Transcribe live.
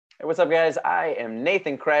Hey, what's up, guys? I am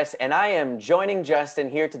Nathan Kress, and I am joining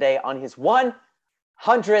Justin here today on his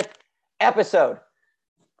 100th episode.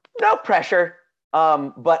 No pressure,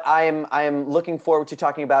 but I am looking forward to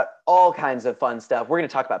talking about all kinds of fun stuff. We're going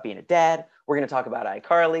to talk about being a dad. We're going to talk about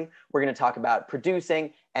iCarly. We're going to talk about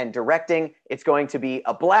producing and directing. It's going to be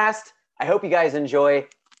a blast. I hope you guys enjoy.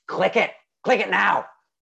 Click it now.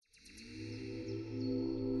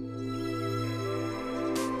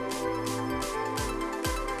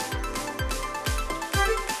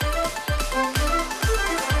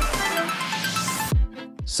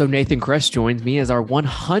 So Nathan Kress joins me as our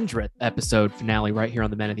 100th episode finale right here on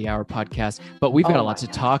the Men of the Hour podcast. But we've got a lot to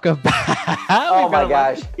talk about. Oh my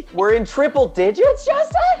gosh. We're in triple digits,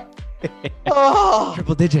 Justin? Oh.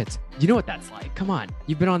 Triple digits. You know what that's like. Come on.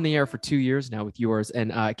 You've been on the air for 2 years now with yours,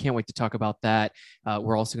 and I can't wait to talk about that.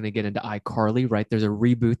 We're also going to get into iCarly, right? There's a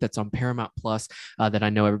reboot that's on Paramount Plus that I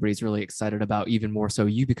know everybody's really excited about, even more so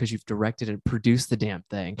you because you've directed and produced the damn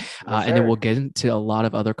thing. And then we'll get into a lot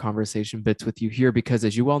of other conversation bits with you here because,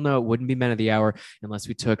 as you all know, it wouldn't be Men of the Hour unless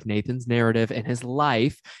we took Nathan's narrative and his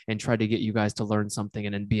life and tried to get you guys to learn something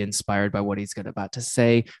and then be inspired by what he's about to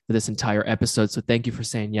say for this entire episode. So thank you for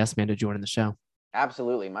saying yes, man, to joining the show.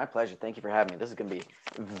 Absolutely. My pleasure. Thank you for having me. This is going to be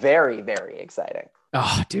very, very exciting.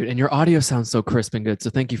 Oh, dude. And your audio sounds so crisp and good. So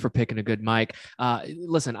thank you for picking a good mic.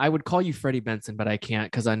 Listen, I would call you Freddie Benson, but I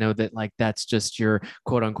can't because I know that that's just your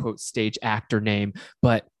quote unquote stage actor name.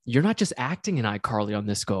 But you're not just acting in iCarly on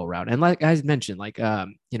this go around. And like I mentioned,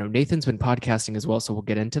 Nathan's been podcasting as well. So we'll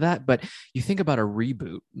get into that. But you think about a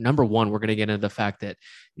reboot. Number one, we're going to get into the fact that,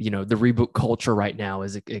 the reboot culture right now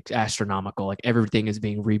is astronomical. Like everything is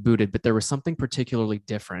being rebooted. But there was something particularly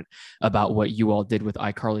different about what you all did with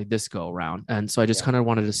iCarly this go around. And so I just kind of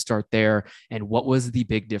wanted to start there. And what was the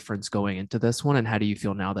big difference going into this one? And how do you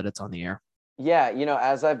feel now that it's on the air? Yeah,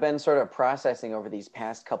 as I've been sort of processing over these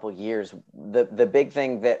past couple years, the big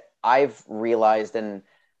thing that I've realized and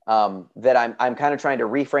that I'm kind of trying to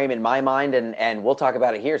reframe in my mind, and we'll talk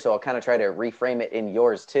about it here, so I'll kind of try to reframe it in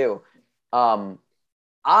yours too.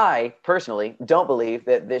 I personally don't believe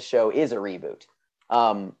that this show is a reboot.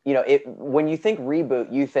 When you think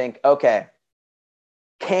reboot, you think, okay,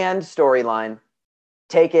 canned storyline,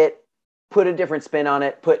 take it, put a different spin on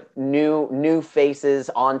it, put new faces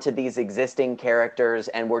onto these existing characters,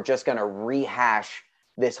 and we're just going to rehash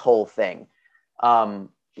this whole thing.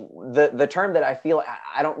 The term that I feel,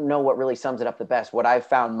 I don't know what really sums it up the best. What I've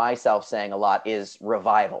found myself saying a lot is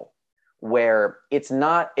revival, where it's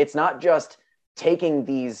not just taking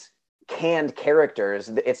these canned characters.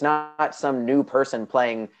 It's not some new person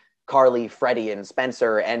playing Carly, Freddie, and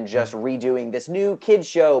Spencer and just redoing this new kids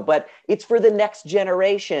show, but it's for the next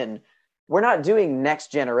generation. We're not doing next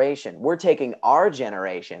generation. We're taking our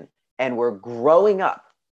generation and we're growing up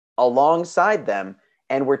alongside them,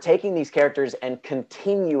 and we're taking these characters and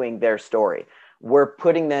continuing their story. We're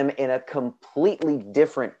putting them in a completely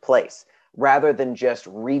different place rather than just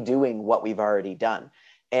redoing what we've already done.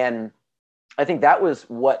 And I think that was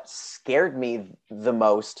what scared me the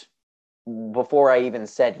most before I even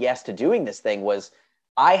said yes to doing this thing. Was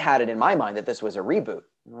I had it in my mind that this was a reboot.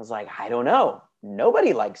 And I was like, I don't know.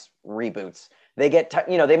 Nobody likes reboots. They get,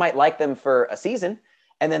 they might like them for a season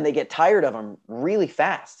and then they get tired of them really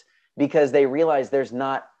fast because they realize there's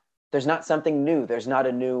not something new. There's not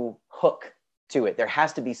a new hook to it. There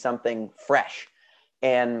has to be something fresh.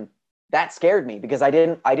 And that scared me because I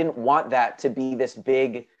didn't want that to be this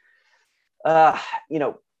big,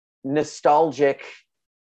 nostalgic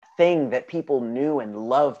thing that people knew and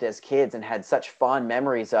loved as kids and had such fond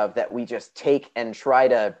memories of that we just take and try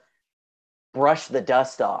to brush the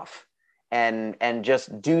dust off and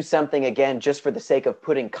just do something again just for the sake of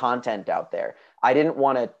putting content out there. I didn't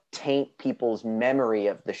want to taint people's memory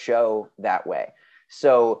of the show that way.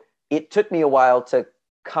 So it took me a while to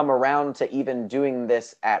come around to even doing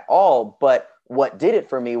this at all. But what did it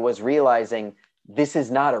for me was realizing this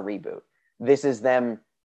is not a reboot. This is them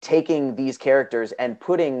taking these characters and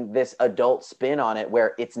putting this adult spin on it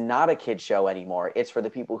where it's not a kid show anymore. It's for the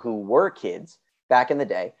people who were kids back in the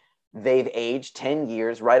day. They've aged 10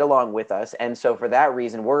 years right along with us. And so for that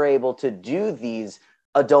reason, we're able to do these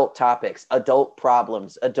adult topics, adult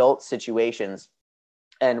problems, adult situations,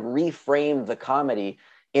 and reframe the comedy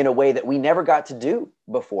in a way that we never got to do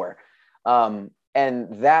before. And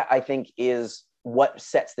that, I think, is what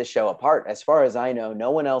sets the show apart. As far as I know,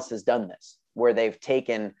 no one else has done this, where they've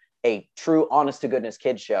taken a true honest to goodness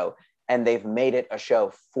kids show and they've made it a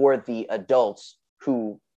show for the adults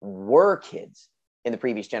who were kids in the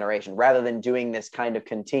previous generation, rather than doing this kind of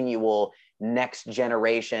continual next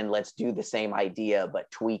generation, let's do the same idea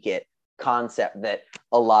but tweak it concept that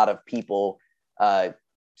a lot of people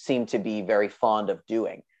seem to be very fond of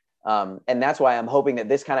doing. And that's why I'm hoping that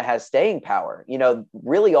this kind of has staying power. You know,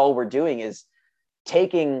 really all we're doing is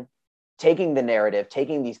taking the narrative,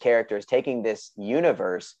 taking these characters, taking this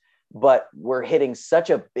universe, but we're hitting such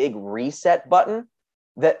a big reset button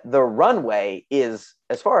that the runway is,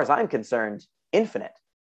 as far as I'm concerned, infinite.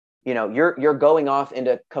 You know, you're going off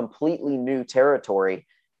into completely new territory,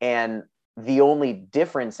 and the only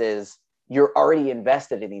difference is you're already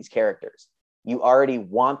invested in these characters. You already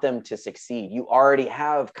want them to succeed. You already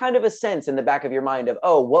have kind of a sense in the back of your mind of,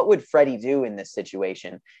 oh, what would Freddy do in this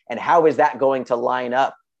situation? And how is that going to line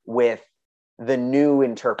up with the new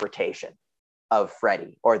interpretation of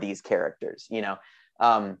Freddy or these characters? You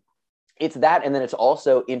know, it's that. And then it's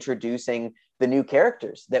also introducing the new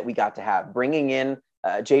characters that we got to have, bringing in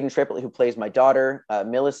Jaden Triplett, who plays my daughter,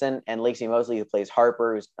 Millicent, and Lacey Mosley, who plays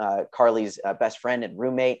Harper, who's Carly's best friend and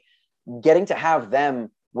roommate. Getting to have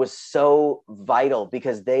them was so vital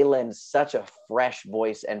because they lend such a fresh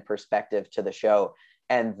voice and perspective to the show.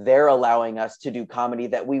 And they're allowing us to do comedy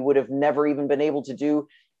that we would have never even been able to do,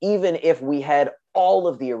 even if we had all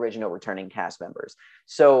of the original returning cast members.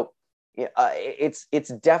 So it's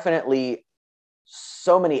definitely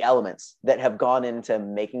so many elements that have gone into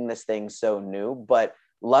making this thing so new, but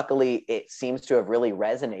luckily it seems to have really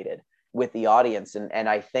resonated with the audience. And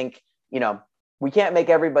I think, you know, we can't make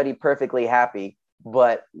everybody perfectly happy,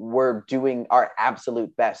 but we're doing our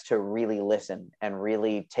absolute best to really listen and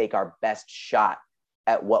really take our best shot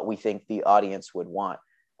at what we think the audience would want.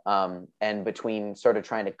 And between sort of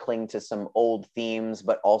trying to cling to some old themes,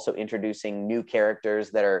 but also introducing new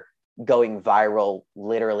characters that are going viral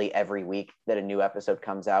literally every week that a new episode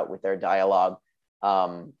comes out with their dialogue.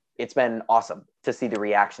 It's been awesome to see the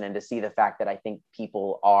reaction and to see the fact that I think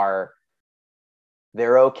people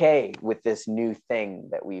they're okay with this new thing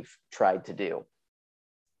that we've tried to do.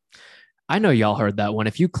 I know y'all heard that one.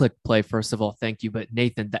 If you click play, first of all, thank you. But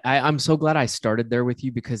Nathan, I'm so glad I started there with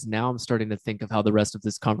you, because now I'm starting to think of how the rest of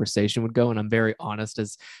this conversation would go. And I'm very honest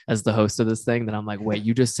as the host of this thing, that I'm like, wait,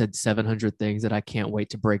 you just said 700 things that I can't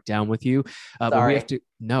wait to break down with you. But we have to,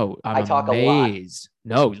 no, I'm talk amazed.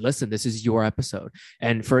 No, listen, this is your episode.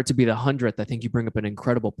 And for it to be the 100th, I think you bring up an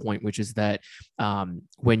incredible point, which is that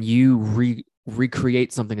when you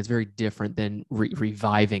recreate something, it's very different than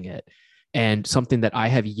reviving it. And something that I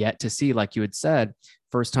have yet to see, like you had said,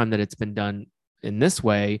 first time that it's been done in this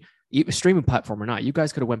way, streaming platform or not, you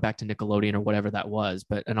guys could have went back to Nickelodeon or whatever that was.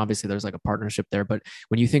 And obviously there's like a partnership there. But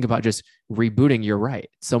when you think about just rebooting, you're right.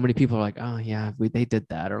 So many people are like, oh yeah, they did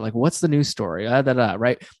that. Or like, what's the news story?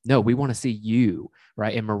 Right. No, we want to see you,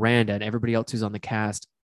 right. And Miranda and everybody else who's on the cast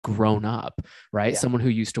grown up, right? Yeah. Someone who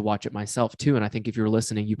used to watch it myself too. And I think if you're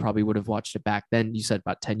listening, you probably would have watched it back then. You said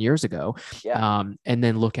about 10 years ago. Yeah. And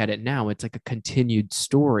then look at it now. It's like a continued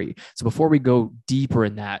story. So before we go deeper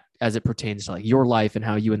in that, as it pertains to like your life and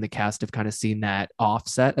how you and the cast have kind of seen that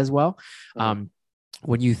offset as well. Mm-hmm.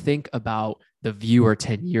 When you think about the viewer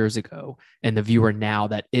 10 years ago and the viewer now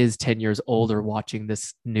that is 10 years older watching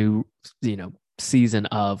this new, season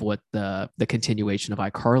of what the continuation of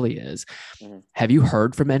iCarly is. Mm-hmm. Have you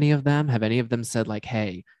heard from any of them? Have any of them said like,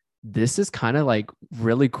 hey, this is kind of like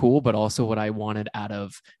really cool, but also what I wanted out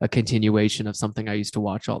of a continuation of something I used to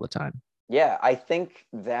watch all the time? Yeah, I think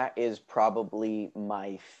that is probably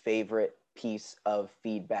my favorite piece of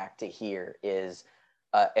feedback to hear is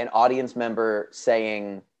an audience member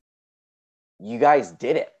saying, you guys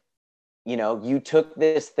did it. You took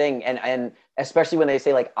this thing and especially when they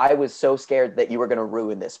say like, I was so scared that you were going to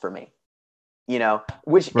ruin this for me,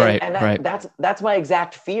 which, right, and that's my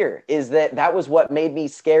exact fear, is that was what made me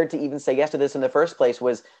scared to even say yes to this in the first place.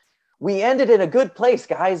 Was we ended in a good place,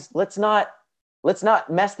 guys. Let's not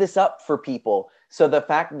mess this up for people. So the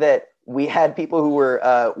fact that we had people who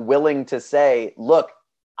were willing to say, look,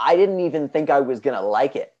 I didn't even think I was going to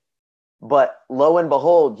like it, but lo and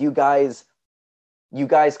behold, you guys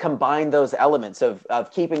combine those elements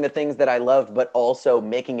of keeping the things that I loved, but also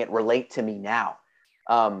making it relate to me now.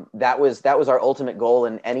 That was our ultimate goal.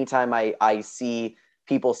 And anytime I see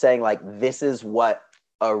people saying like, this is what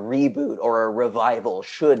a reboot or a revival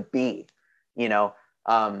should be,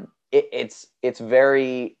 it's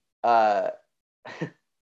very, I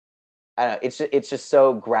don't know, it's just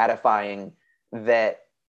so gratifying that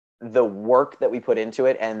the work that we put into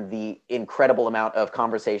it and the incredible amount of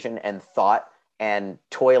conversation and thought and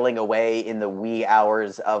toiling away in the wee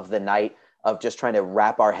hours of the night of just trying to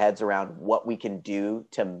wrap our heads around what we can do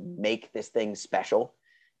to make this thing special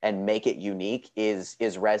and make it unique is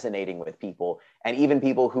resonating with people. And even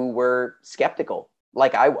people who were skeptical,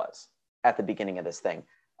 like I was at the beginning of this thing.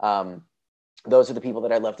 Those are the people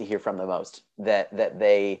that I love to hear from the most, that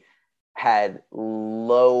they had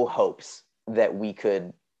low hopes that we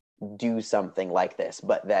could do something like this,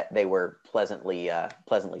 but that they were pleasantly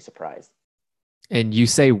surprised. And you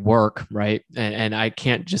say work, right? And I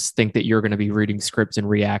can't just think that you're going to be reading scripts and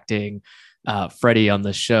reacting. Freddie on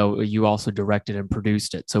the show, you also directed and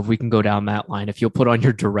produced it. So if we can go down that line, if you'll put on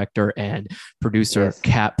your director and producer Yes.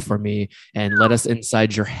 cap for me and let us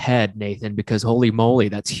inside your head, Nathan, because holy moly,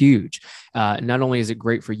 that's huge. Not only is it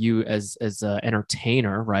great for you as an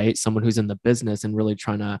entertainer, right? Someone who's in the business and really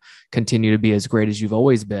trying to continue to be as great as you've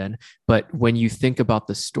always been. But when you think about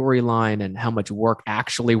the storyline and how much work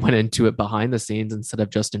actually went into it behind the scenes instead of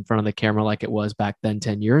just in front of the camera like it was back then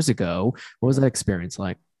 10 years ago, what was that experience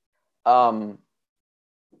like? Um,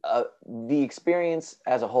 the experience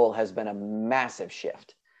as a whole has been a massive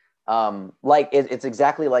shift. It's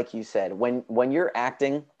exactly like you said. When you're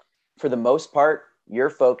acting, for the most part, your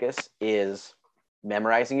focus is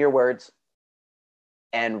memorizing your words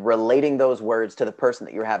and relating those words to the person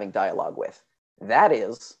that you're having dialogue with. That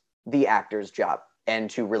is the actor's job, and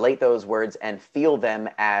to relate those words and feel them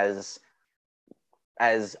as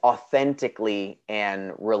authentically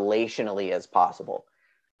and relationally as possible.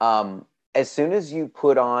 As soon as you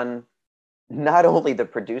put on not only the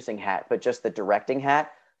producing hat, but just the directing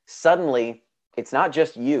hat, suddenly it's not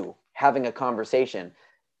just you having a conversation.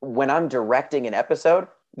 When I'm directing an episode,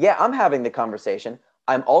 yeah, I'm having the conversation.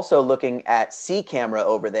 I'm also looking at C camera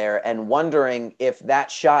over there and wondering if that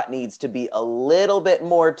shot needs to be a little bit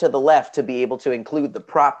more to the left to be able to include the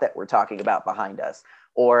prop that we're talking about behind us.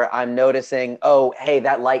 Or I'm noticing, oh, hey,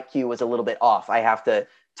 that light cue was a little bit off. I have to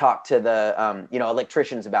talk to the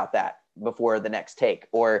electricians about that before the next take.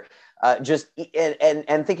 Or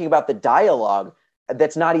and thinking about the dialogue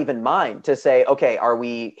that's not even mine, to say, okay, are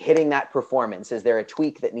we hitting that performance? Is there a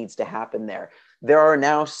tweak that needs to happen there? There are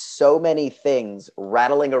now so many things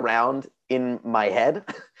rattling around in my head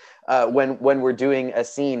when we're doing a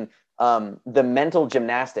scene. The mental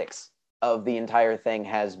gymnastics of the entire thing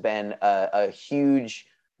has been a huge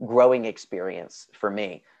growing experience for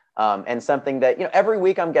me, and something that, every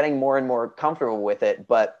week I'm getting more and more comfortable with it,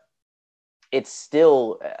 but it's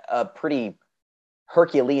still a pretty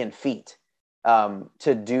Herculean feat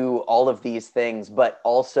to do all of these things, but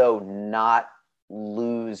also not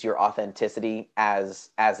lose your authenticity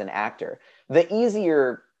as an actor. The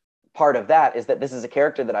easier part of that is that this is a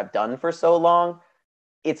character that I've done for so long.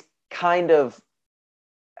 It's kind of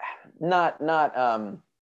not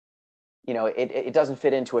it doesn't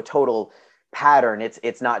fit into a total pattern.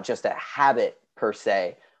 It's not just a habit per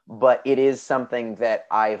se, but it is something that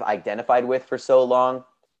I've identified with for so long.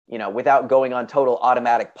 Without going on total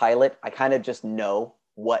automatic pilot, I kind of just know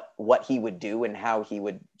what he would do and how he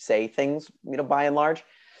would say things, by and large.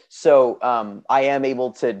 So I am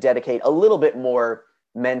able to dedicate a little bit more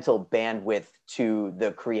mental bandwidth to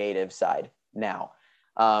the creative side now.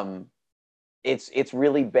 It's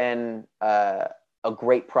really been a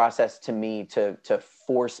great process to me to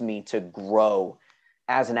force me to grow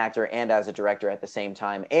as an actor and as a director at the same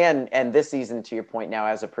time. And this season, to your point now,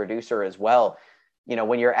 as a producer as well.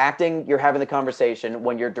 When you're acting, you're having the conversation.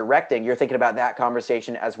 When you're directing, you're thinking about that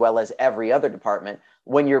conversation as well as every other department.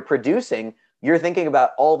 When you're producing, you're thinking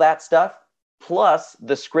about all that stuff, plus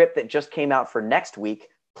the script that just came out for next week,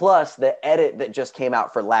 plus the edit that just came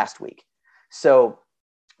out for last week. So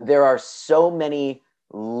there are so many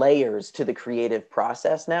layers to the creative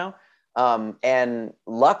process now. And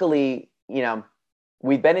luckily,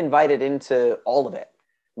 we've been invited into all of it,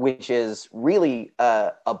 which is really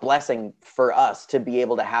a blessing for us to be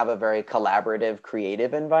able to have a very collaborative,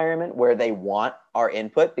 creative environment where they want our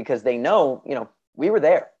input, because they know, we were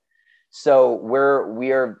there. So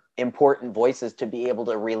we're important voices to be able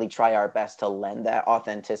to really try our best to lend that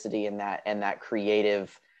authenticity and that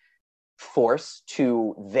creative force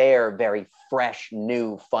to their very fresh,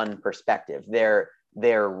 new, fun perspective,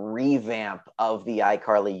 their revamp of the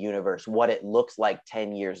iCarly universe, what it looks like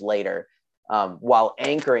 10 years later, while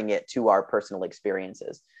anchoring it to our personal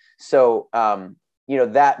experiences. So,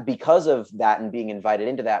 that because of that and being invited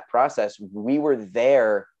into that process, we were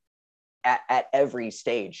there at every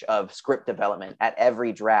stage of script development, at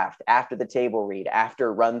every draft, after the table read,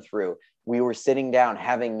 after run through. We were sitting down,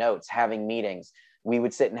 having notes, having meetings. We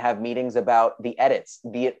would sit and have meetings about the edits,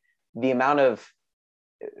 the amount of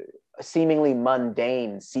seemingly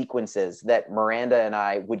mundane sequences that Miranda and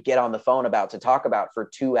I would get on the phone about to talk about for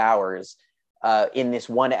 2 hours in this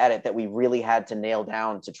one edit that we really had to nail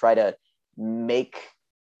down to try to make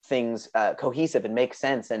things cohesive and make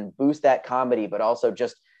sense and boost that comedy, but also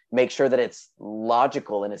just make sure that it's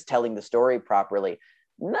logical and it's telling the story properly.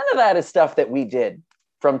 None of that is stuff that we did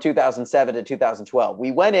from 2007 to 2012.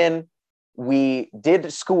 We went in, we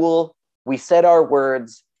did school We said our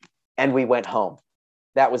words and we went home.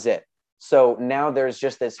 That was it. So now there's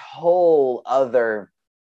just this whole other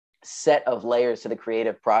set of layers to the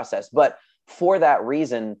creative process. But for that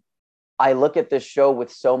reason, I look at this show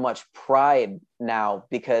with so much pride now,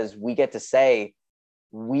 because we get to say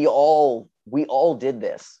we all did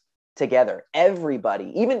this together.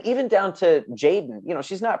 Everybody, even down to Jaden, you know,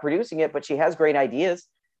 she's not producing it, but she has great ideas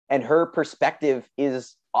and her perspective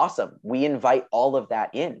is awesome. We invite all of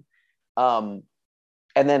that in. And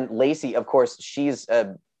then Lacey, of course, she's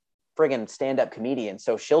a friggin' stand-up comedian.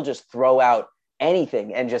 So she'll just throw out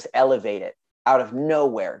anything and just elevate it out of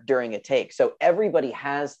nowhere during a take. So everybody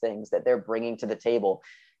has things that they're bringing to the table.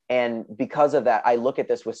 And because of that, I look at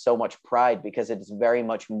this with so much pride, because it's very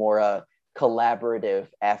much more a collaborative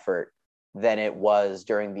effort than it was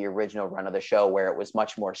during the original run of the show, where it was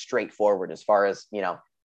much more straightforward as far as, you know,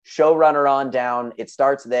 showrunner on down. It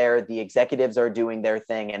starts there. The executives are doing their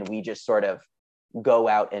thing and we just sort of go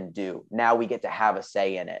out and do. Now we get to have a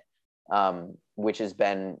say in it, which has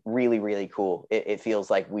been really, really cool. It feels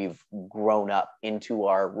like we've grown up into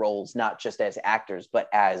our roles, not just as actors, but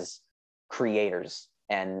as creators.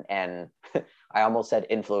 And I almost said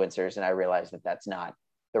influencers, and I realized that that's not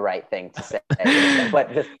the right thing to say,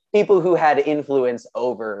 but just people who had influence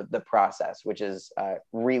over the process, which is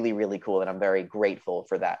really, really cool. And I'm very grateful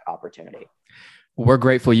for that opportunity. We're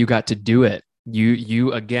grateful you got to do it.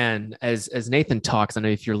 You again, as Nathan talks, I know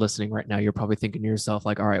if you're listening right now, you're probably thinking to yourself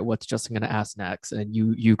like, all right, what's Justin going to ask next? And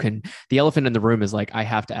you can, the elephant in the room is like, I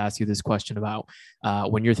have to ask you this question about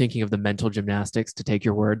when you're thinking of the mental gymnastics to take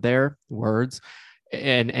your words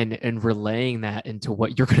and relaying that into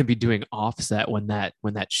what you're going to be doing offset when that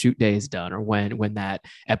shoot day is done, or when that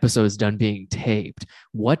episode is done being taped.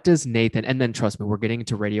 What does Nathan, and then trust me, we're getting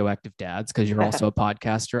into radioactive dads because you're also a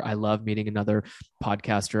podcaster. I love meeting another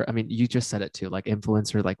podcaster. I mean, you just said it too, like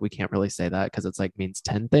influencer, like we can't really say that because it's like means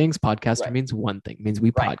 10 things. Podcaster Right. means one thing, it means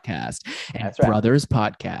we Right. podcast, and That's right. brothers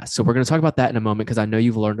podcast. So we're going to talk about that in a moment, because I know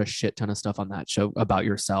you've learned a shit ton of stuff on that show about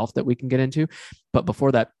yourself that we can get into. But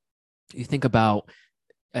before that, you think about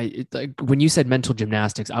like when you said mental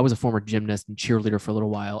gymnastics, I was a former gymnast and cheerleader for a little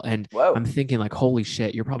while, and Whoa. I'm thinking like, holy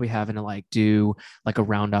shit, you're probably having to like do like a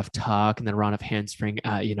round off tuck and then a round off handspring,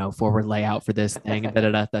 forward layout for this thing,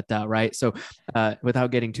 and da, right? So,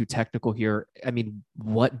 without getting too technical here, I mean,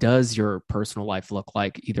 what does your personal life look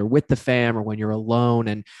like, either with the fam or when you're alone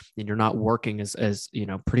and you're not working as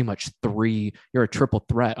pretty much you're a triple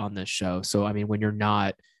threat on this show. So, I mean, when you're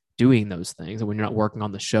not doing those things and when you're not working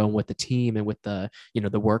on the show with the team and with the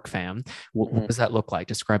the work fam, what does that look like?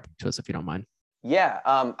 Describe it to us if you don't mind. Yeah,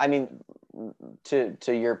 I mean, to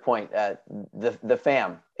your point, the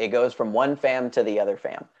fam, it goes from one fam to the other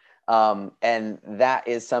fam, and that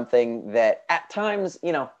is something that at times,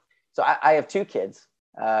 so I have two kids,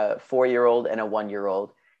 a 4-year-old and a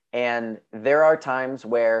 1-year-old, and there are times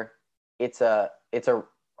where it's a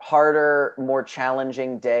harder, more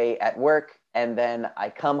challenging day at work. And then I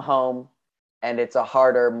come home and it's a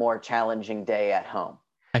harder, more challenging day at home,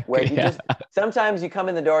 where you just, sometimes you come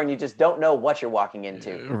in the door and you just don't know what you're walking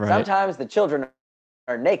into. Right. Sometimes the children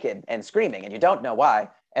are naked and screaming and you don't know why.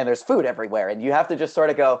 And there's food everywhere. And you have to just sort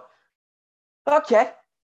of go, okay.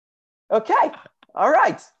 All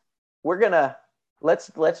right. We're going to,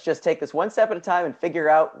 let's just take this one step at a time and figure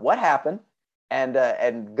out what happened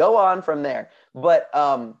and go on from there. But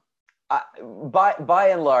by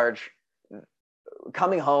and large,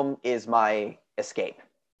 coming home is my escape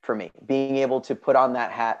for me. Being able to put on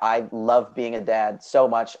that hat. I love being a dad so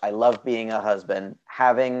much. I love being a husband.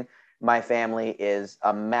 Having my family is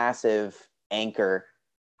a massive anchor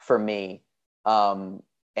for me,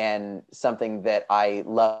 and something that I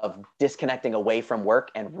love disconnecting away from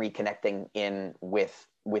work and reconnecting in with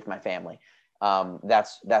my family.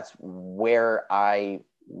 That's where I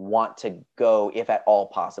want to go, if at all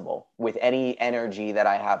possible. With any energy that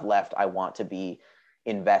I have left, I want to be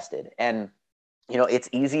invested. And it's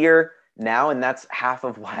easier now, and that's half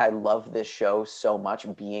of why I love this show so much,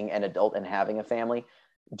 being an adult and having a family.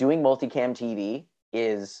 Doing multicam TV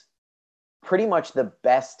is pretty much the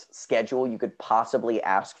best schedule you could possibly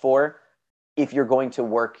ask for if you're going to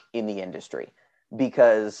work in the industry.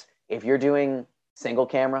 Because if you're doing single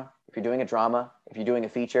camera, if you're doing a drama, if you're doing a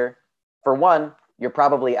feature, for one, you're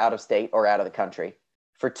probably out of state or out of the country.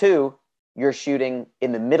 For two, you're shooting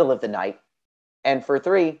in the middle of the night. And for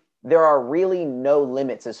three, there are really no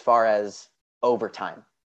limits as far as overtime.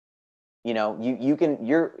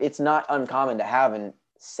 It's not uncommon to have a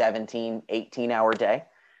 17, 18-hour day,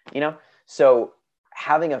 So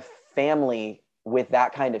having a family with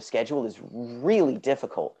that kind of schedule is really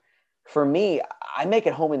difficult. For me, I make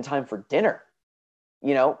it home in time for dinner.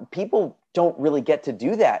 People don't really get to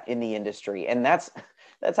do that in the industry. And that's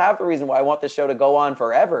half the reason why I want this show to go on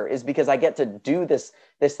forever, is because I get to do this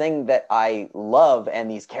thing that I love and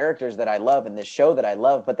these characters that I love and this show that I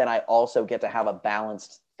love, but then I also get to have a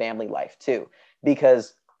balanced family life too.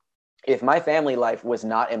 Because if my family life was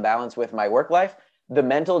not in balance with my work life, the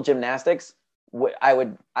mental gymnastics, I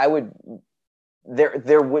would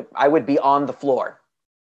be on the floor.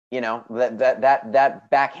 That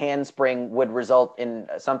back handspring would result in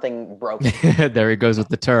something broken. There he goes with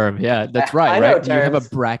the term. Yeah, that's right. Right. You have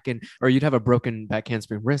you'd have a broken back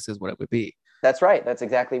handspring wrist is what it would be. That's right. That's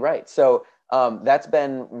exactly right. So that's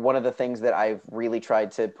been one of the things that I've really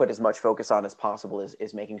tried to put as much focus on as possible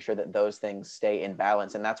is making sure that those things stay in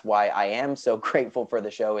balance. And that's why I am so grateful for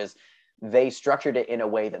the show, is they structured it in a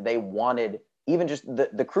way that they wanted even just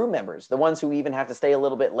the crew members, the ones who even have to stay a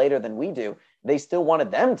little bit later than we do, they still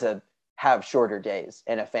wanted them to have shorter days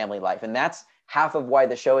in a family life. And that's half of why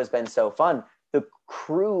the show has been so fun. The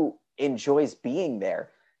crew enjoys being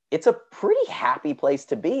there. It's a pretty happy place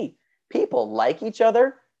to be. People like each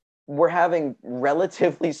other. We're having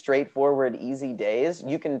relatively straightforward, easy days.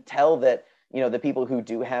 You can tell that, the people who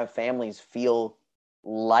do have families feel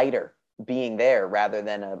lighter being there rather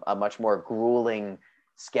than a much more grueling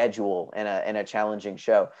schedule and a challenging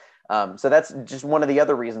show. So that's just one of the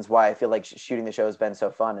other reasons why I feel like shooting the show has been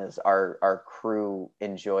so fun, is our crew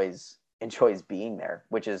enjoys being there,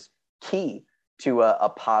 which is key to a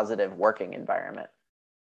positive working environment.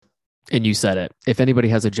 And you said it. If anybody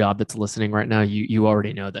has a job that's listening right now, you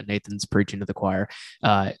already know that Nathan's preaching to the choir.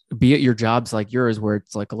 Be it your jobs like yours, where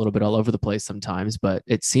it's like a little bit all over the place sometimes, but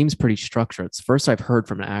it seems pretty structured. It's the first I've heard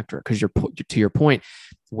from an actor, because to your point,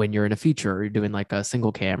 when you're in a feature or you're doing like a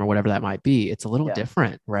single cam or whatever that might be, it's a little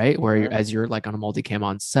different, right? Where as you're like on a multicam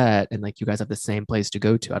on set and like you guys have the same place to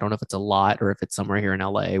go to. I don't know if it's a lot or if it's somewhere here in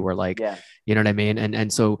LA where like, you know what I mean?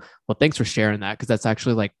 And so, well, thanks for sharing that, because that's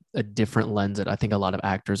actually like a different lens that I think a lot of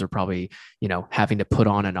actors are probably, having to put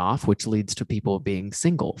on and off, which leads to people being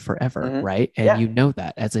single forever, right? And you know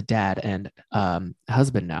that as a dad and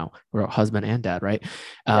husband now, or husband and dad, right?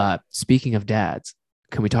 Speaking of dads,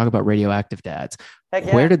 can we talk about Radioactive Dads?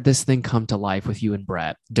 Where did this thing come to life with you and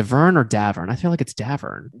Brett? Davern or Davern? I feel like it's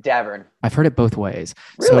Davern. Davern. I've heard it both ways.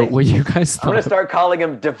 Really? So what you guys I'm going to start calling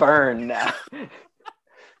him Davern now.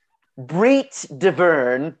 Breet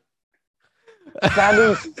Davern.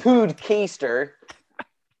 Samu's Food Keister.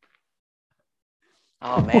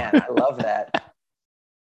 Oh, man, I love that.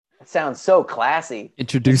 It sounds so classy.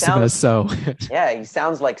 Introduce him as so. Yeah, he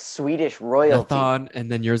sounds like Swedish royalty. Nathan, and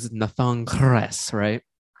then yours is Nathan Kress, right?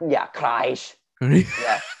 Yeah, Kreis.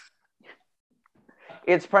 Yeah.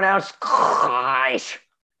 It's pronounced Kreis.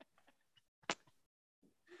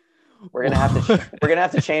 We're gonna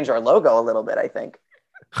have to change our logo a little bit, I think.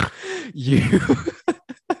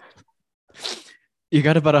 You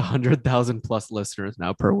got about 100,000 plus listeners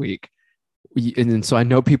now per week. And so I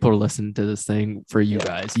know people are listening to this thing for you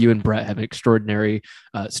guys. You and Brett have extraordinary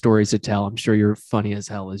stories to tell. I'm sure you're funny as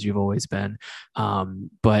hell, as you've always been.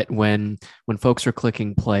 But when folks are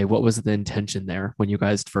clicking play, what was the intention there when you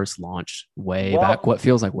guys first launched back? What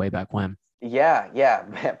feels like way back when? Yeah.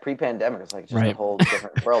 Pre-pandemic, it's like just a whole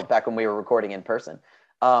different world back when we were recording in person.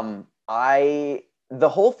 The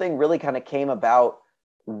whole thing really kind of came about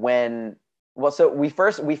when, so we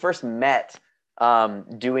first met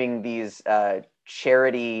doing these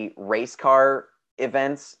charity race car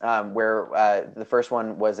events, where the first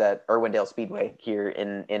one was at Irwindale Speedway here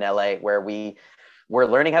in LA, where we were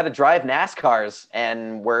learning how to drive NASCARs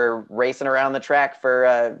and we're racing around the track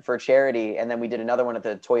for charity. And then we did another one at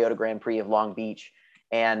the Toyota Grand Prix of Long Beach.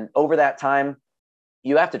 And over that time,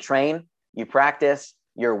 you have to train, you practice,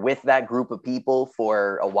 you're with that group of people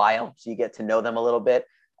for a while, so you get to know them a little bit.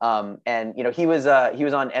 And he was on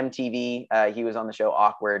MTV. He was on the show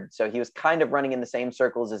Awkward, so he was kind of running in the same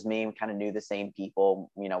circles as me. We kind of knew the same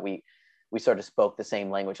people. We sort of spoke the same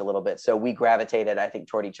language a little bit, so we gravitated, I think,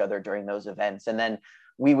 toward each other during those events. And then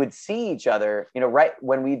we would see each other. Right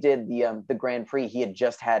when we did the Grand Prix, he had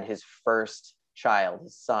just had his first child,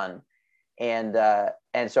 his son, and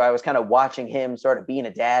so I was kind of watching him sort of being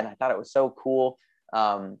a dad. I thought it was so cool.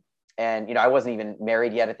 And I wasn't even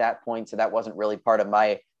married yet at that point, so that wasn't really part of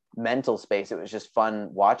my mental space. It was just fun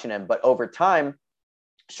watching him. But over time,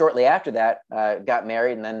 shortly after that, got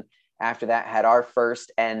married, and then after that had our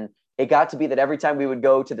first. And it got to be that every time we would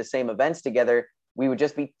go to the same events together, we would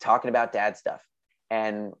just be talking about dad stuff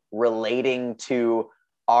and relating to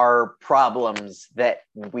our problems that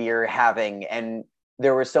we're having. And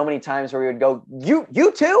there were so many times where we would go,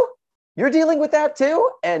 you too? You're dealing with that too?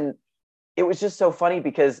 And it was just so funny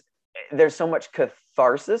because there's so much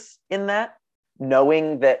catharsis in that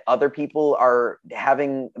knowing that other people are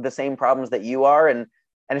having the same problems that you are. And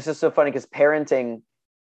it's just so funny because parenting,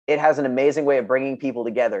 it has an amazing way of bringing people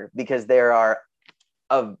together, because there's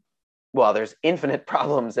infinite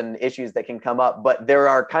problems and issues that can come up, but there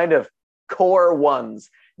are kind of core ones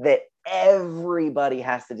that everybody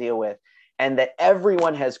has to deal with and that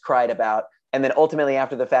everyone has cried about. And then ultimately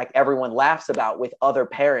after the fact, everyone laughs about with other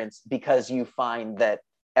parents, because you find that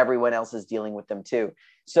everyone else is dealing with them too.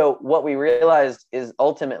 So what we realized is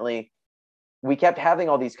ultimately we kept having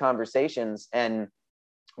all these conversations, and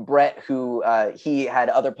Brett, who he had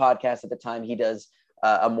other podcasts at the time, he does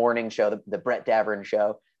a morning show, the Brett Davern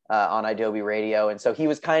show on Adobe Radio. And so he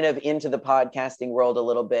was kind of into the podcasting world a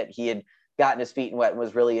little bit. He had gotten his feet wet and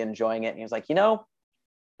was really enjoying it. And he was like,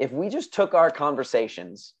 if we just took our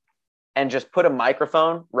conversations and just put a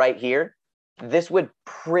microphone right here, this would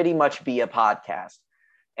pretty much be a podcast.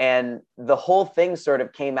 And the whole thing sort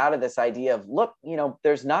of came out of this idea of, look,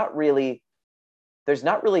 there's not really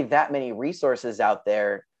that many resources out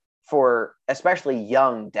there for especially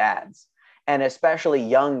young dads, and especially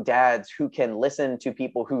young dads who can listen to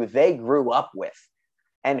people who they grew up with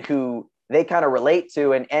and who they kind of relate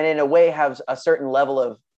to, and in a way have a certain level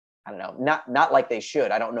of, I don't know, not like they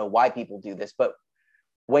should. I don't know why people do this, but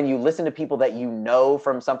when you listen to people that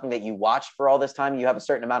from something that you watched for all this time, you have a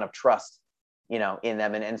certain amount of trust, in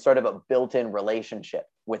them, and sort of a built-in relationship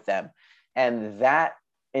with them. And that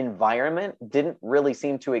environment didn't really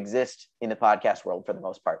seem to exist in the podcast world for the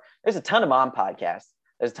most part. There's a ton of mom podcasts.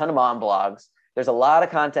 There's a ton of mom blogs. There's a lot of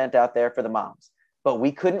content out there for the moms, but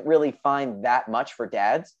we couldn't really find that much for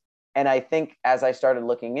dads. And I think as I started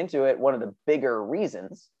looking into it, one of the bigger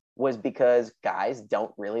reasons was because guys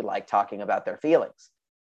don't really like talking about their feelings.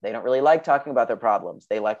 They don't really like talking about their problems.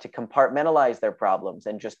 They like to compartmentalize their problems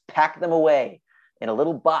and just pack them away in a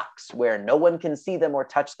little box where no one can see them or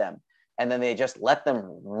touch them. And then they just let them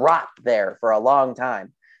rot there for a long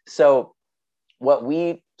time. So what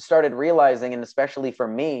we started realizing, and especially for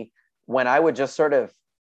me, when I would just sort of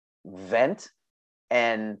vent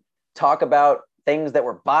and talk about things that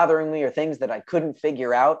were bothering me or things that I couldn't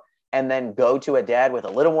figure out, and then go to a dad with a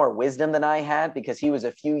little more wisdom than I had, because he was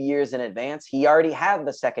a few years in advance. He already had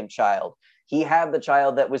the second child. He had the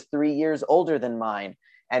child that was 3 years older than mine.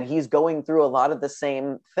 And he's going through a lot of the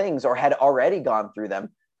same things, or had already gone through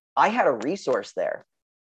them. I had a resource there.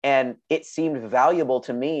 And it seemed valuable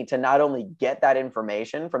to me to not only get that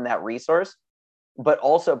information from that resource, but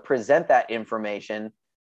also present that information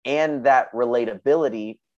and that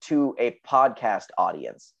relatability to a podcast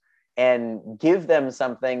audience, and give them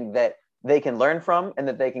something that they can learn from and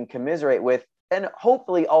that they can commiserate with, and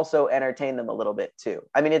hopefully also entertain them a little bit too.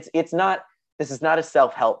 I mean, this is not a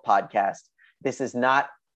self-help podcast. This is not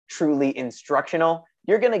truly instructional.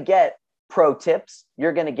 You're going to get pro tips.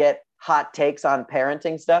 You're going to get hot takes on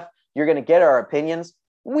parenting stuff. You're going to get our opinions.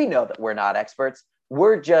 We know that we're not experts.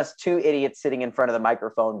 We're just two idiots sitting in front of the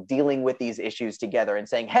microphone dealing with these issues together and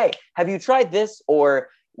saying, hey, have you tried this? Or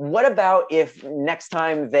what about if next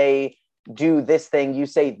time they do this thing, you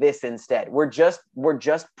say this instead? We're just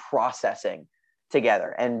processing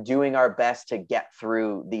together and doing our best to get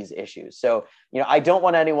through these issues. So, I don't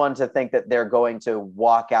want anyone to think that they're going to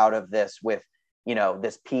walk out of this with,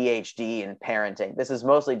 this PhD in parenting. This is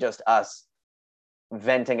mostly just us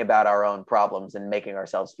venting about our own problems and making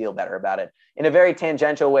ourselves feel better about it in a very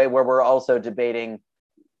tangential way, where we're also debating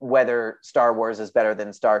whether Star Wars is better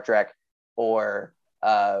than Star Trek, or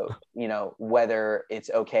whether it's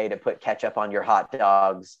okay to put ketchup on your hot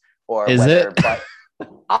dogs, or is whether it? But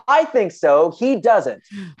I think so. He doesn't.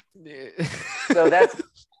 So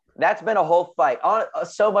that's been a whole fight.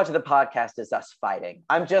 So much of the podcast is us fighting.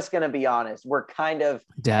 I'm just going to be honest. We're kind of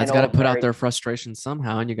dads got to put out their frustration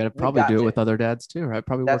somehow, and you got to probably do it with other dads too, right?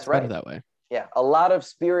 Probably works better that way. Yeah, a lot of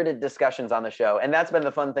spirited discussions on the show, and that's been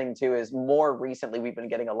the fun thing too. Is more recently we've been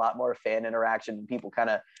getting a lot more fan interaction, people kind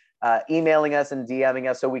of emailing us and DMing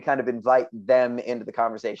us, so we kind of invite them into the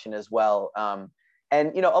conversation as well.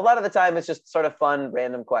 And a lot of the time it's just sort of fun,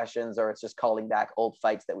 random questions, or it's just calling back old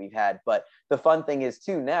fights that we've had. But the fun thing is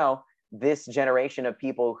too, now this generation of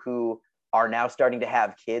people who are now starting to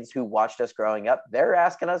have kids who watched us growing up, they're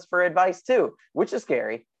asking us for advice too, which is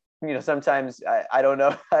scary. Sometimes I don't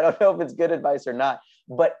know. I don't know if it's good advice or not,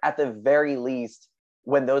 but at the very least,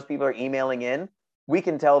 when those people are emailing in, we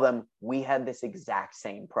can tell them we had this exact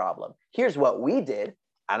same problem. Here's what we did.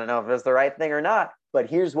 I don't know if it's the right thing or not, but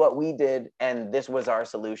here's what we did, and this was our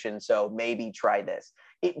solution. So maybe try this.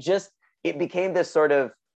 It became this sort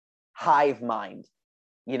of hive mind,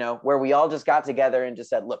 where we all just got together and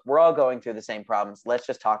just said, look, we're all going through the same problems. Let's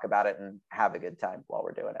just talk about it and have a good time while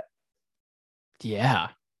we're doing it. Yeah.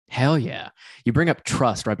 Hell yeah. You bring up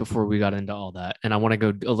trust right before we got into all that. And I want to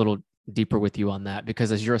go a little deeper with you on that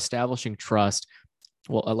because as you're establishing trust,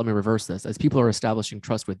 well, let me reverse this. As people are establishing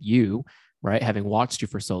trust with you, right, having watched you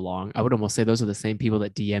for so long, I would almost say those are the same people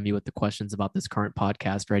that DM you with the questions about this current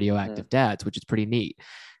podcast, Mm. Radioactive Dads, which is pretty neat.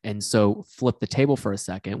 And so flip the table for a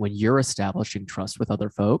second. When you're establishing trust with other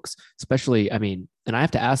folks, especially, I mean, and I have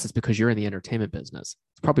to ask this because you're in the entertainment business.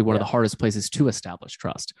 It's probably one of Yeah. the hardest places to establish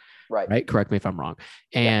trust, Right. right? Correct me if I'm wrong.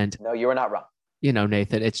 Yeah. And No, you are not wrong.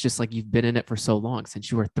 Nathan, it's just like you've been in it for so long since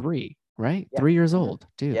you were 3, right? Yeah. 3 years Mm-hmm. old,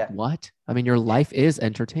 dude. Yeah. What? I mean, your life is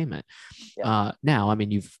entertainment. Yeah. Now, I mean,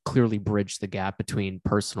 you've clearly bridged the gap between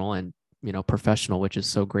personal and, professional, which is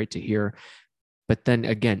so great to hear. But then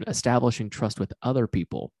again, establishing trust with other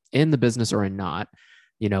people in the business or in not,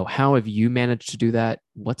 how have you managed to do that?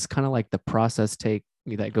 What's kind of like the process take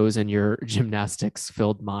that goes in your gymnastics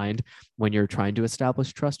filled mind when you're trying to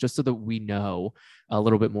establish trust, just so that we know a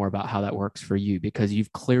little bit more about how that works for you, because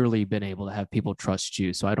you've clearly been able to have people trust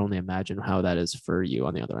you. So I don't imagine how that is for you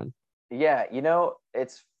on the other end. Yeah.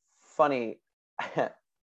 It's funny.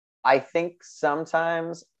 I think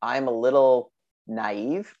sometimes I'm a little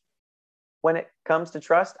naive when it comes to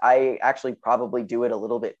trust. I actually probably do it a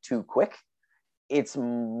little bit too quick. It's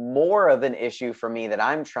more of an issue for me that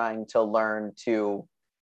I'm trying to learn to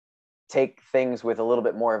take things with a little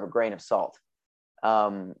bit more of a grain of salt.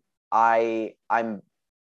 I'm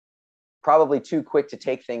probably too quick to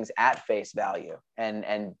take things at face value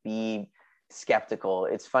and be skeptical.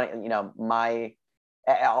 It's funny,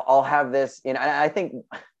 I'll have this, I think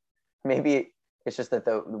maybe it's just that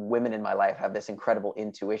the women in my life have this incredible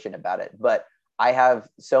intuition about it. But I have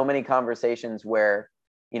so many conversations where,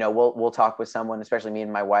 we'll talk with someone, especially me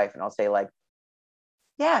and my wife, and I'll say like,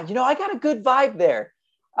 yeah, I got a good vibe there.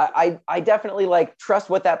 I definitely like trust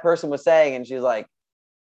what that person was saying. And she's like,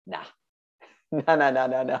 nah, no.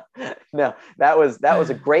 That was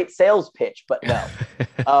a great sales pitch, but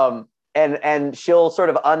no. And she'll sort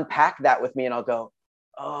of unpack that with me and I'll go,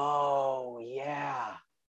 oh yeah.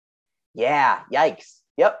 Yeah, yikes.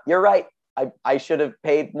 Yep, you're right. I should have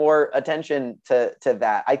paid more attention to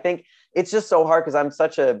that. I think it's just so hard because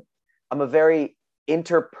I'm a very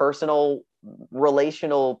interpersonal,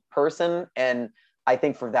 relational person. And I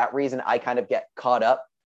think for that reason, I kind of get caught up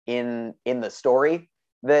in the story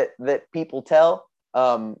that people tell.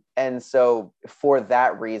 And so for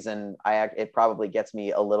that reason, it probably gets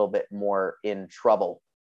me a little bit more in trouble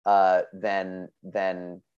than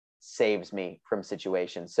saves me from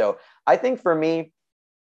situations. So I think for me,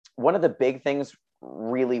 one of the big things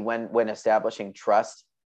really when establishing trust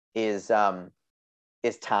is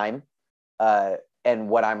time. And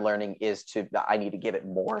what I'm learning is I need to give it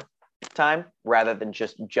more time rather than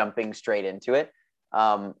just jumping straight into it.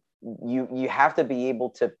 You have to be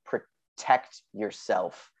able to protect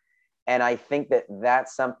yourself. And I think that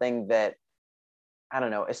that's something that, I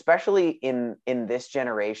don't know, especially in this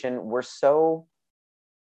generation, we're so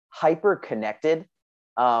hyper connected,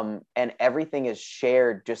 and everything is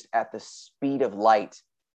shared just at the speed of light.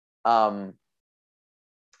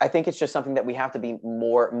 I think it's just something that we have to be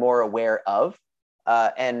more aware of.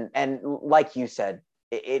 And like you said,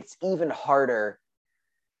 it's even harder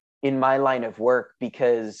in my line of work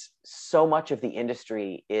because so much of the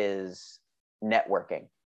industry is networking.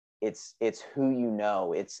 It's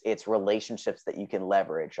who it's relationships that you can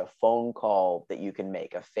leverage, a phone call that you can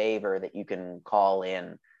make, a favor that you can call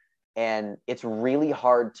in. And it's really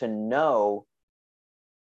hard to know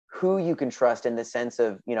who you can trust in the sense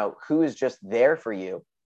of, who is just there for you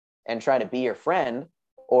and trying to be your friend,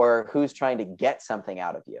 or who's trying to get something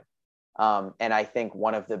out of you. And I think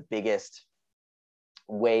one of the biggest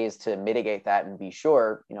ways to mitigate that and be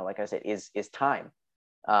sure, like I said, is time,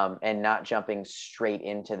 and not jumping straight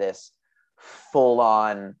into this full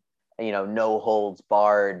on, no holds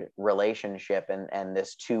barred relationship and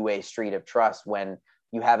this two-way street of trust when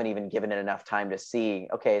you haven't even given it enough time to see,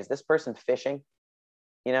 okay, is this person fishing?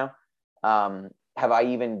 Have I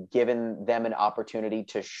even given them an opportunity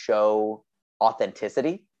to show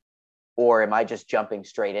authenticity, or am I just jumping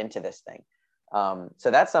straight into this thing?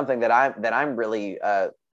 So that's something that I'm really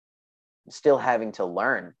still having to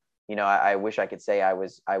learn. I wish I could say I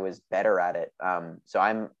was better at it. So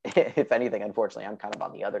I'm, if anything, unfortunately, I'm kind of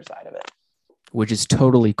on the other side of it. Which is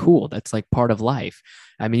totally cool. That's like part of life.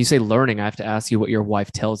 I mean, you say learning, I have to ask you what your wife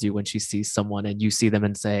tells you when she sees someone and you see them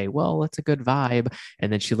and say, well, that's a good vibe.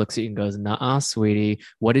 And then she looks at you and goes, nah, sweetie.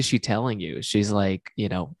 What is she telling you? She's like,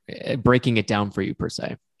 breaking it down for you per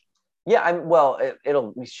se. Yeah,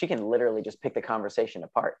 she can literally just pick the conversation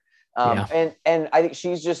apart. Yeah. And I think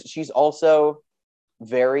she's also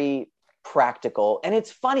very practical. And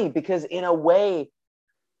it's funny because in a way,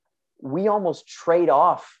 we almost trade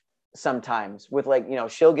off sometimes with, like, you know,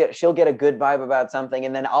 she'll get a good vibe about something,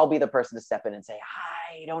 and then I'll be the person to step in and say,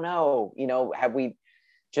 I don't know, you know, have we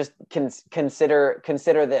just consider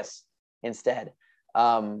this instead.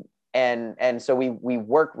 And so we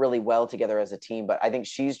work really well together as a team, but I think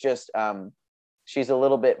she's just she's a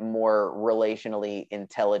little bit more relationally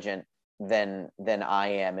intelligent than I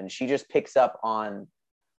am, and she just picks up on,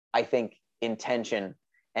 I think, intention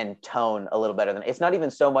and tone a little better than. It's not even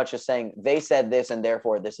so much as saying they said this and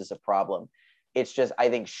therefore this is a problem. It's just, I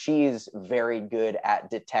think she's very good at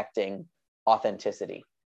detecting authenticity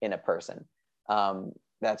in a person.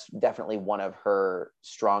 That's definitely one of her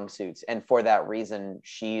strong suits, and for that reason,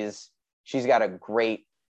 she's got a great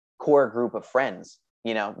core group of friends.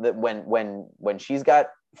 You know, that when she's got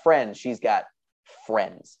friends, she's got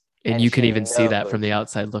friends. And you can even see that from the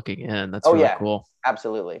outside looking in. That's really cool.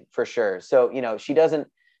 Absolutely, for sure. So, you know, she's very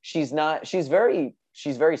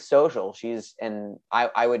social. And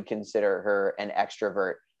I would consider her an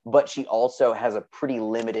extrovert, but she also has a pretty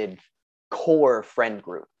limited core friend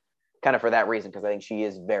group, kind of for that reason, because I think she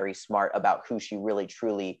is very smart about who she really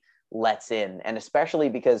truly lets in. And especially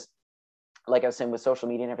because, like I was saying, with social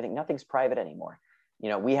media and everything, nothing's private anymore. You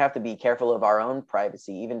know, we have to be careful of our own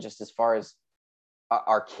privacy, even just as far as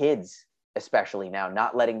our kids, especially now,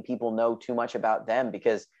 not letting people know too much about them,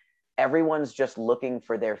 because everyone's just looking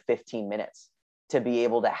for their 15 minutes to be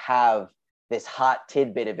able to have this hot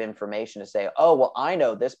tidbit of information to say, oh, well, I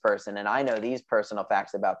know this person and I know these personal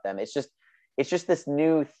facts about them. It's just this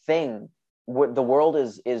new thing. The world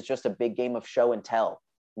is just a big game of show and tell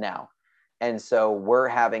now. And so we're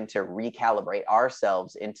having to recalibrate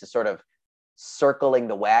ourselves into sort of circling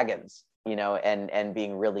the wagons, you know, and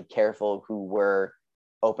being really careful who we're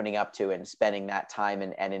opening up to and spending that time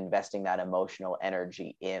and investing that emotional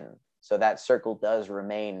energy in. So that circle does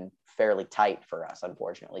remain fairly tight for us,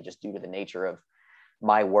 unfortunately, just due to the nature of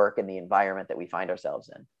my work and the environment that we find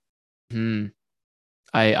ourselves in.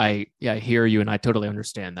 I hear you, and I totally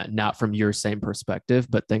understand that, not from your same perspective,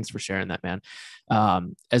 but thanks for sharing that, man.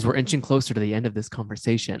 As we're inching closer to the end of this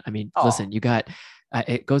conversation, I mean, listen, you got,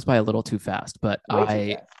 it goes by a little too fast, but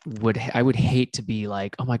I would hate to be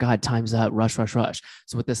like, oh my God, time's up, rush. So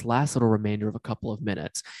with this last little remainder of a couple of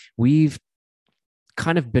minutes, we've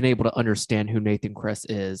kind of been able to understand who Nathan Kress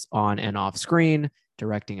is on and off screen,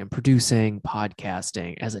 directing and producing,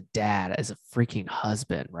 podcasting, as a dad, as a freaking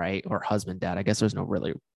husband, right? Or husband, dad. I guess there's no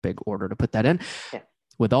really big order to put that in. Yeah.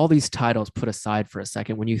 With all these titles put aside for a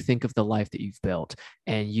second, when you think of the life that you've built,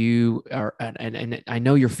 and you are, and I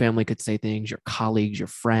know your family could say things, your colleagues, your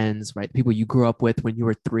friends, right? The people you grew up with when you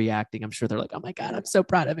were 3 acting, I'm sure they're like, oh my God, I'm so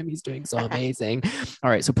proud of him. He's doing so amazing.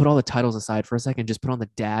 All right. So put all the titles aside for a second, just put on the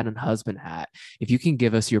dad and husband hat. If you can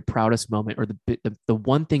give us your proudest moment, or the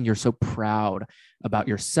one thing you're so proud about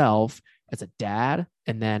yourself as a dad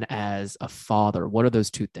and then as a father, what are those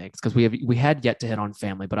two things? Because we had yet to hit on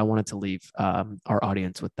family, but I wanted to leave our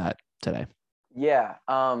audience with that today. Yeah.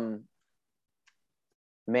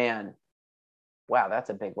 Man, wow, that's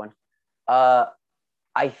a big one.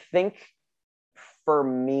 I think for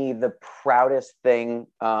me, the proudest thing,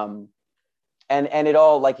 and it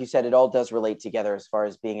all, like you said, it all does relate together as far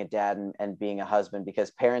as being a dad and being a husband, because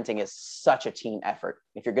parenting is such a team effort.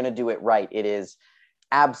 If you're going to do it right, it is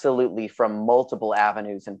absolutely from multiple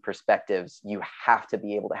avenues and perspectives. You have to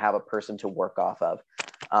be able to have a person to work off of,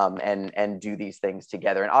 and do these things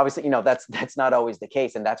together. And obviously, you know, that's not always the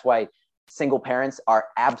case. And that's why single parents are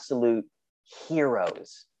absolute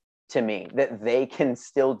heroes to me, that they can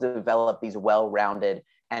still develop these well-rounded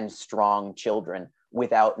and strong children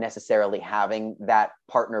without necessarily having that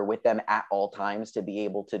partner with them at all times to be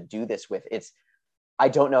able to do this with. I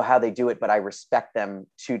don't know how they do it, but I respect them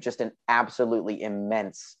to just an absolutely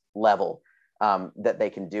immense level, that they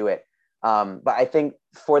can do it. But I think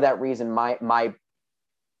for that reason, my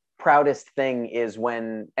proudest thing is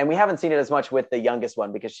when, and we haven't seen it as much with the youngest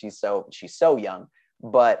one because she's so young,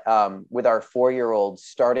 but with our 4-year-old,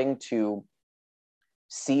 starting to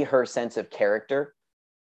see her sense of character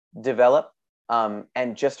develop,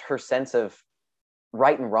 and just her sense of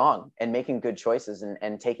right and wrong and making good choices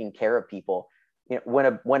and taking care of people. You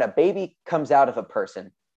know, when a baby comes out of a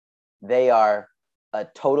person, they are a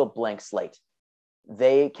total blank slate.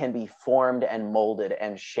 They can be formed and molded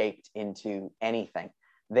and shaped into anything.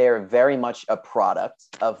 They're very much a product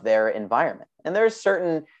of their environment. And there's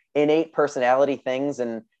certain innate personality things.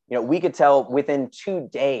 And, you know, we could tell within 2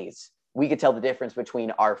 days, we could tell the difference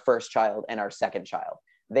between our first child and our second child.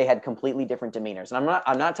 They had completely different demeanors. And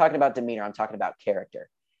I'm not talking about demeanor. I'm talking about character.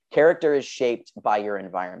 Character is shaped by your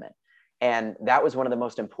environment. And that was one of the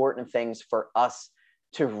most important things for us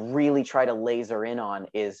to really try to laser in on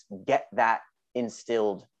is get that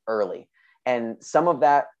instilled early. And some of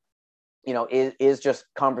that, you know, is just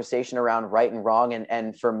conversation around right and wrong.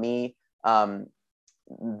 And for me, my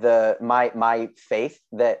faith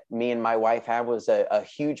that me and my wife have was a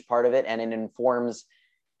huge part of it, and it informs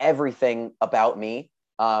everything about me.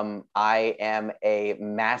 I am a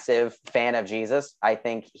massive fan of Jesus. I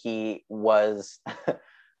think he was,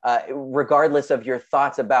 regardless of your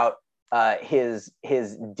thoughts about his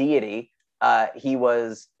deity, he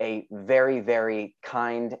was a very, very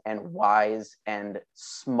kind and wise and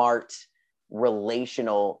smart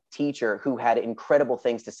relational teacher who had incredible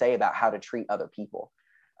things to say about how to treat other people.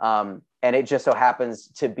 And it just so happens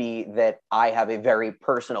to be that I have a very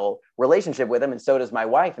personal relationship with him, and so does my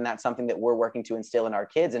wife. And that's something that we're working to instill in our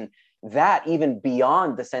kids. And that, even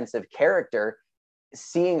beyond the sense of character,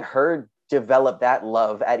 seeing her develop that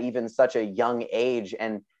love at even such a young age,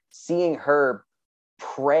 and seeing her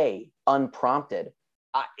pray unprompted,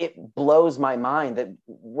 it blows my mind that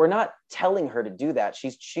we're not telling her to do that.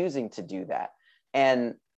 She's choosing to do that.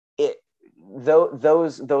 And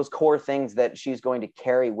those core things that she's going to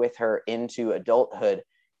carry with her into adulthood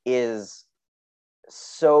is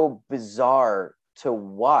so bizarre to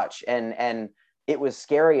watch. And it was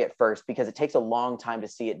scary at first because it takes a long time to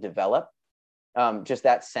see it develop. Just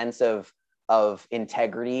that sense of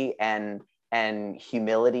integrity and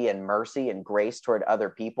humility and mercy and grace toward other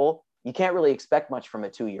people. You can't really expect much from a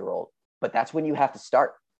 2-year-old, but that's when you have to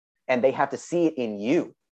start, and they have to see it in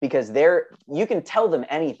you, because you can tell them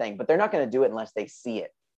anything, but they're not going to do it unless they see it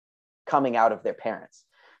coming out of their parents.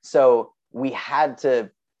 So we had to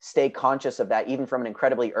stay conscious of that even from an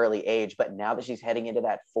incredibly early age. But now that she's heading into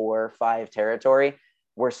that 4 or 5 territory,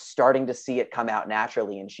 we're starting to see it come out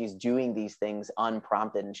naturally, and she's doing these things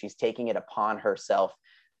unprompted, and she's taking it upon herself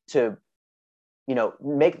to, you know,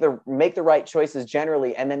 make the right choices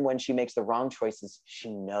generally. And then when she makes the wrong choices, she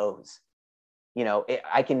knows, you know,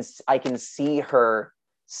 I can see her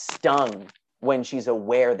stung when she's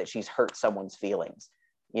aware that she's hurt someone's feelings,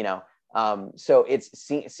 you know. So it's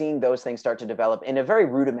seeing those things start to develop in a very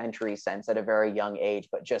rudimentary sense at a very young age,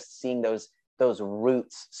 but just seeing those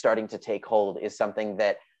roots starting to take hold is something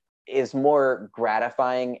that is more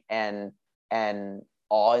gratifying and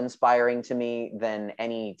awe-inspiring to me than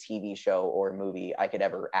any TV show or movie I could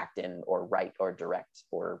ever act in or write or direct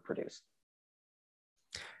or produce.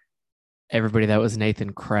 Everybody, that was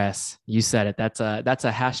Nathan Kress. You said it. That's a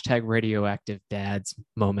hashtag radioactive dads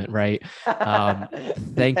moment, right?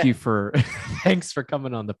 Thanks for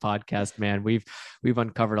coming on the podcast, man. We've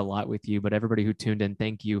uncovered a lot with you, but everybody who tuned in,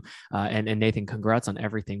 thank you. And Nathan, congrats on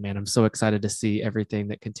everything, man. I'm so excited to see everything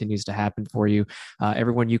that continues to happen for you.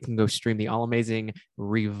 Everyone, you can go stream the all amazing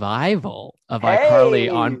revival of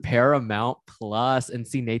iCarly on Paramount Plus and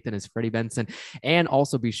see Nathan as Freddie Benson. And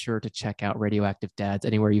also be sure to check out Radioactive Dads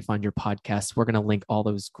anywhere you find your podcast. We're going to link all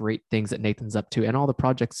those great things that Nathan's up to and all the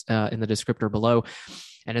projects in the descriptor below.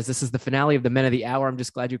 And as this is the finale of the Men of the Hour, I'm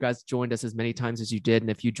just glad you guys joined us as many times as you did.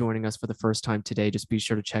 And if you're joining us for the first time today, just be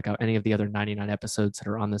sure to check out any of the other 99 episodes that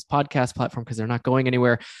are on this podcast platform, because they're not going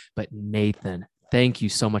anywhere. But Nathan, thank you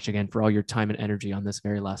so much again for all your time and energy on this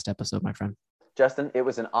very last episode, my friend. Justin, it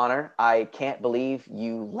was an honor. I can't believe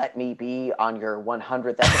you let me be on your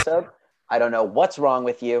 100th episode. I don't know what's wrong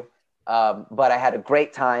with you. But I had a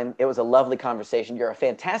great time. It was a lovely conversation. You're a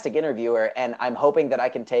fantastic interviewer, and I'm hoping that I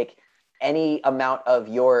can take any amount of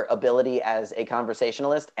your ability as a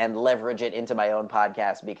conversationalist and leverage it into my own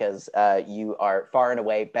podcast, because you are far and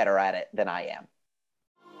away better at it than I am.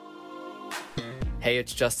 Hey,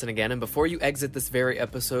 it's Justin again, and before you exit this very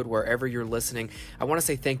episode, wherever you're listening, I want to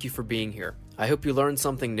say thank you for being here. I hope you learned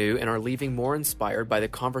something new and are leaving more inspired by the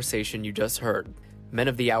conversation you just heard. Men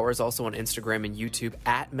of the Hour is also on Instagram and YouTube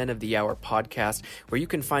at Men of the Hour Podcast, where you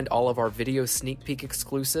can find all of our video sneak peek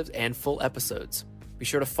exclusives and full episodes. Be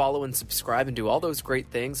sure to follow and subscribe and do all those great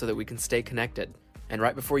things so that we can stay connected. And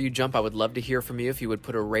right before you jump, I would love to hear from you if you would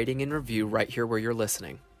put a rating and review right here where you're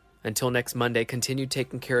listening. Until next Monday, continue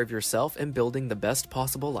taking care of yourself and building the best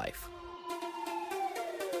possible life.